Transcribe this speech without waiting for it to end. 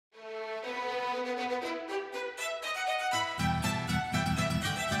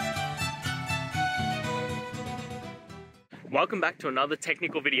Welcome back to another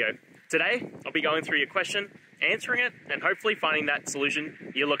technical video. Today, I'll be going through your question, answering it, and hopefully finding that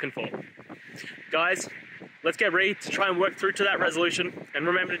solution you're looking for. Guys, let's get ready to try and work through to that resolution, and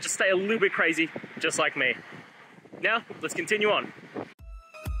remember to just stay a little bit crazy, just like me. Now, let's continue on.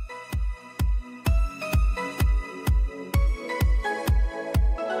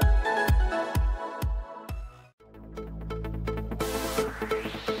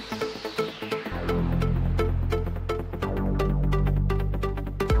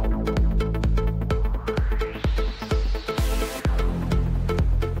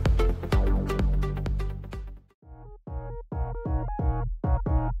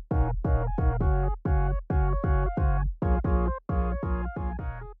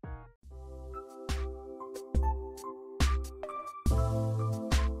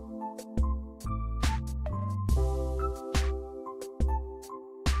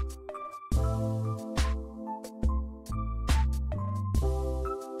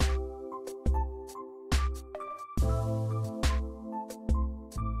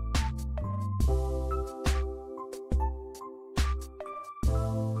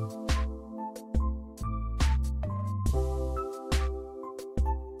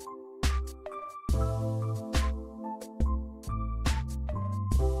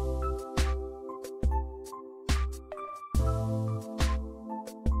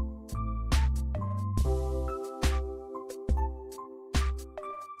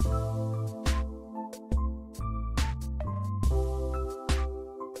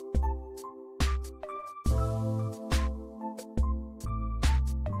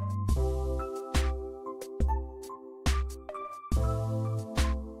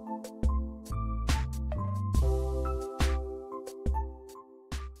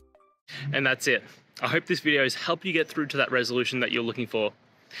 And that's it. I hope this video has helped you get through to that resolution that you're looking for.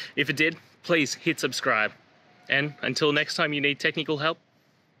 If it did, please hit subscribe. And until next time you need technical help,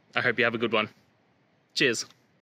 I hope you have a good one. Cheers.